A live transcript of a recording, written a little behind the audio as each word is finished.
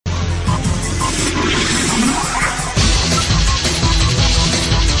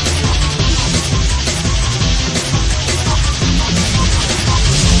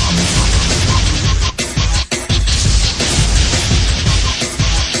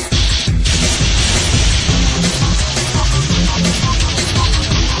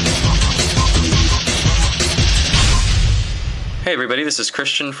Hey everybody, this is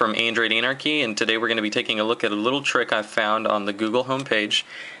Christian from Android Anarchy, and today we're going to be taking a look at a little trick I found on the Google homepage.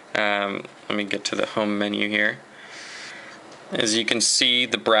 Let me get to the home menu here. As you can see,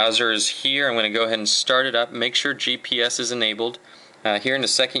 the browser is here. I'm going to go ahead and start it up. Make sure GPS is enabled. Here in a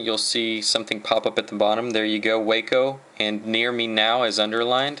second you'll see something pop up at the bottom. There you go, Waco, and Near Me Now is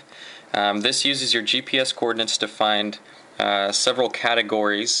underlined. This uses your GPS coordinates to find several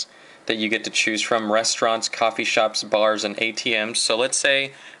categories that you get to choose from: restaurants, coffee shops, bars, and ATMs. So let's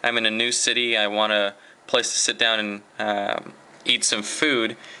say I'm in a new city, I want a place to sit down and eat some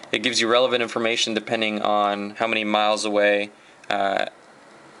food. It gives you relevant information depending on how many miles away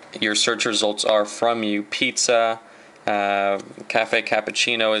your search results are from you. Pizza, cafe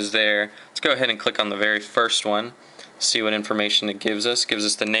cappuccino is there. Let's go ahead and click on the very first one, see what information it gives us. It gives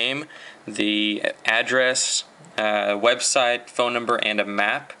us the name, the address, website, phone number, and a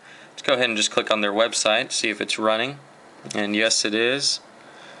map. Let's go ahead and just click on their website, see if it's running, and yes, it is.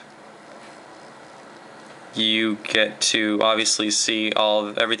 You get to obviously see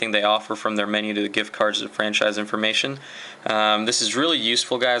everything they offer, from their menu to the gift cards to franchise information. This is really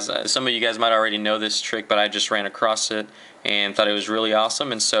useful, guys. Some of you guys might already know this trick, but I just ran across it and thought it was really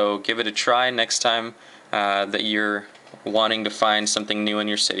awesome, and so give it a try next time that you're wanting to find something new in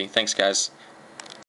your city. Thanks, guys.